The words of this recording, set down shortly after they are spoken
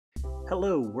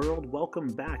Hello world,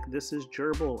 welcome back. This is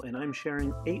Gerbil and I'm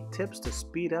sharing 8 tips to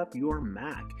speed up your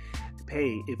Mac.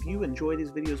 Hey, if you enjoy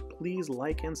these videos, please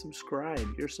like and subscribe.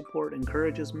 Your support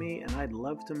encourages me and I'd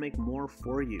love to make more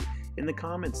for you. In the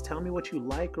comments, tell me what you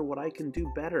like or what I can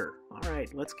do better.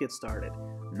 Alright, let's get started.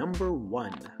 Number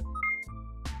 1.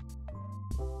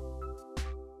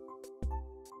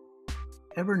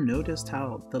 Ever noticed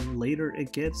how the later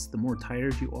it gets, the more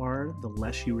tired you are, the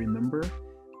less you remember?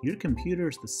 Your computer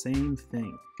is the same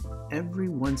thing. Every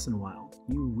once in a while,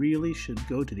 you really should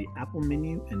go to the Apple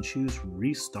menu and choose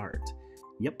Restart.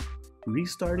 Yep,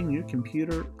 restarting your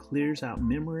computer clears out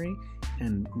memory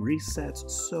and resets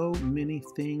so many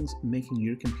things, making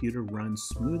your computer run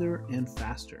smoother and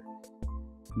faster.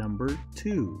 Number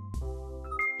 2.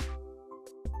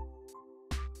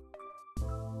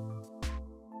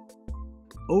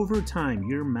 Over time,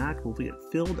 your Mac will get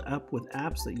filled up with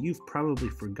apps that you've probably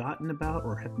forgotten about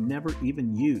or have never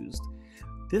even used.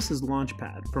 This is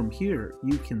Launchpad. From here,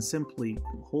 you can simply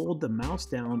hold the mouse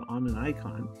down on an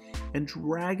icon and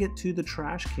drag it to the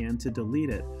trash can to delete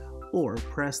it, or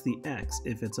press the X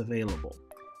if it's available.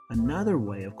 Another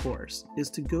way, of course, is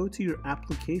to go to your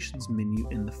Applications menu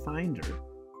in the Finder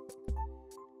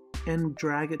and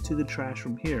drag it to the trash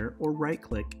from here, or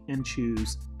right-click and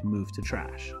choose Move to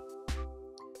Trash.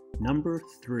 Number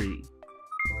 3.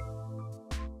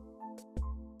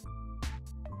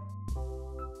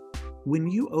 When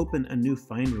you open a new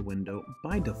Finder window,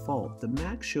 by default, the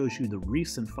Mac shows you the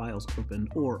recent files opened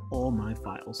or all my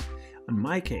files. In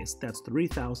my case, that's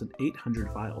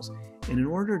 3,800 files, and in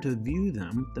order to view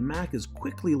them, the Mac is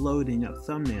quickly loading up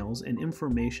thumbnails and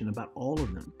information about all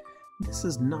of them. This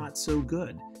is not so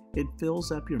good. It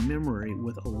fills up your memory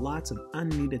with lots of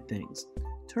unneeded things.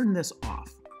 Turn this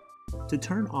off. To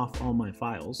turn off all my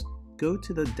files, go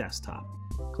to the desktop,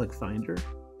 click Finder,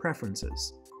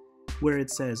 Preferences. Where it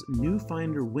says New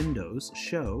Finder Windows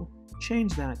Show,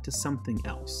 change that to something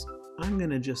else. I'm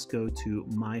going to just go to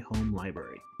My Home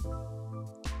Library.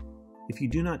 If you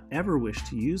do not ever wish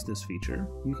to use this feature,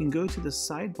 you can go to the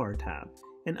Sidebar tab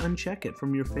and uncheck it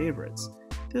from your favorites.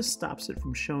 This stops it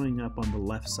from showing up on the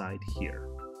left side here.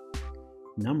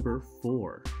 Number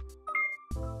 4.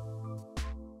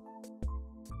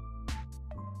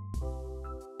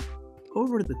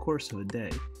 Over the course of a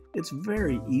day, it's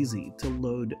very easy to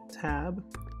load tab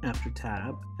after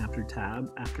tab after tab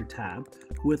after tab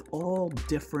with all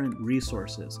different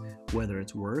resources, whether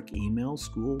it's work, email,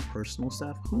 school, personal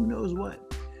stuff, who knows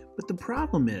what. But the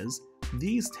problem is,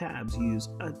 these tabs use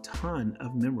a ton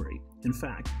of memory. In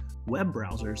fact, web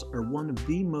browsers are one of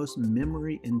the most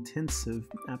memory-intensive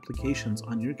applications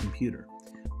on your computer.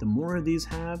 The more of these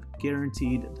have,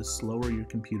 guaranteed the slower your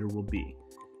computer will be.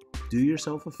 Do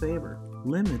yourself a favor,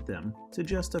 limit them to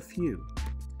just a few.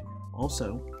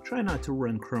 Also, try not to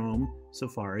run Chrome,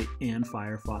 Safari, and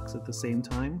Firefox at the same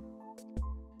time.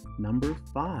 Number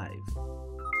 5.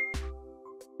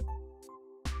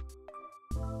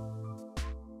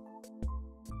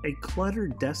 A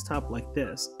cluttered desktop like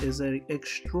this is an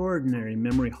extraordinary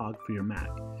memory hog for your Mac.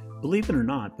 Believe it or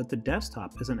not, but the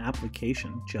desktop is an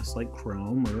application just like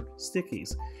Chrome or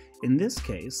Stickies. In this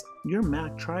case, your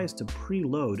Mac tries to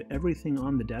preload everything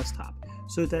on the desktop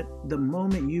so that the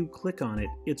moment you click on it,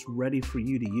 it's ready for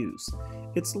you to use.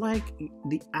 It's like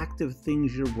the active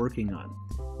things you're working on.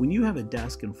 When you have a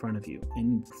desk in front of you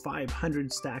and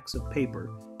 500 stacks of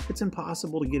paper, it's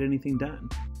impossible to get anything done.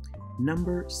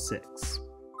 Number 6.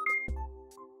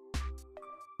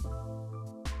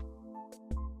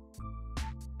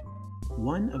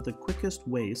 One of the quickest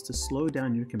ways to slow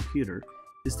down your computer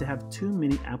is to have too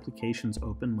many applications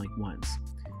open like once.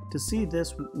 To see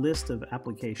this list of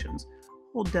applications,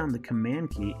 hold down the Command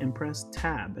key and press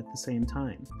Tab at the same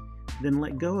time. Then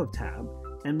let go of Tab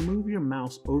and move your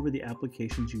mouse over the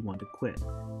applications you want to quit.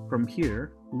 From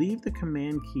here, leave the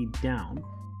Command key down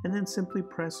and then simply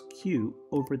press Q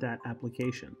over that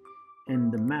application,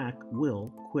 and the Mac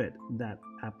will quit that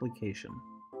application.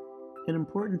 An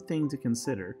important thing to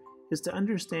consider is to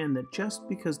understand that just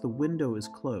because the window is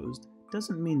closed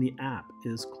doesn't mean the app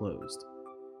is closed.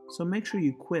 So make sure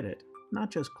you quit it, not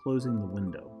just closing the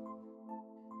window.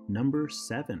 Number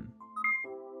 7.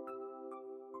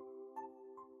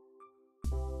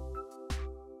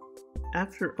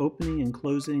 After opening and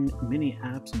closing many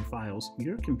apps and files,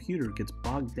 your computer gets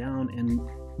bogged down and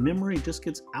memory just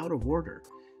gets out of order.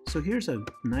 So here's a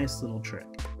nice little trick.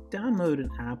 Download an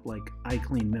app like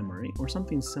iClean Memory or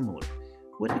something similar.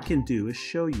 What it can do is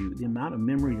show you the amount of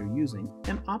memory you're using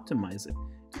and optimize it.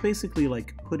 It's basically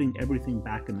like putting everything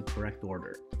back in the correct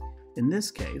order. In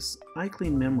this case,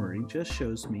 iClean Memory just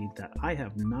shows me that I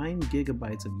have 9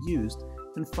 gigabytes of used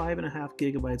and 5.5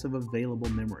 gigabytes of available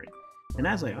memory. And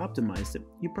as I optimized it,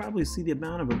 you probably see the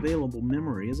amount of available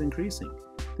memory is increasing.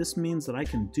 This means that I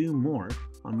can do more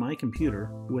on my computer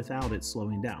without it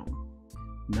slowing down.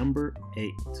 Number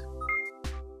 8.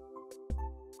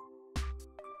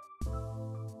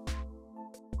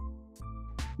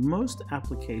 Most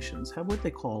applications have what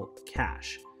they call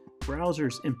cache,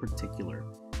 browsers in particular.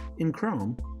 In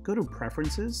Chrome, go to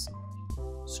Preferences,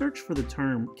 search for the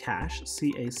term cache,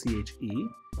 C-A-C-H-E,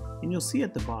 and you'll see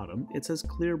at the bottom it says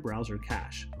Clear Browser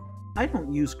Cache. I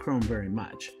don't use Chrome very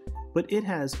much, but it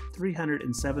has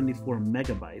 374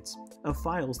 megabytes of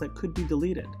files that could be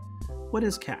deleted. What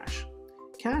is cache?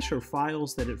 Cache are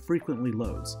files that it frequently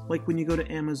loads, like when you go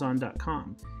to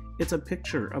Amazon.com. It's a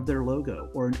picture of their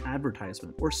logo or an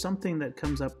advertisement or something that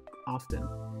comes up often.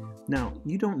 Now,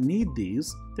 you don't need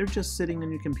these, they're just sitting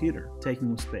on your computer,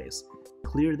 taking up space.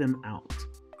 Clear them out.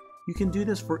 You can do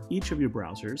this for each of your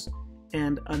browsers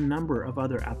and a number of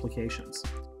other applications.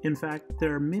 In fact,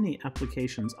 there are many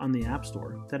applications on the App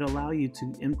Store that allow you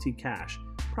to empty cache,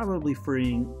 probably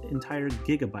freeing entire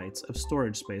gigabytes of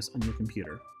storage space on your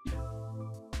computer.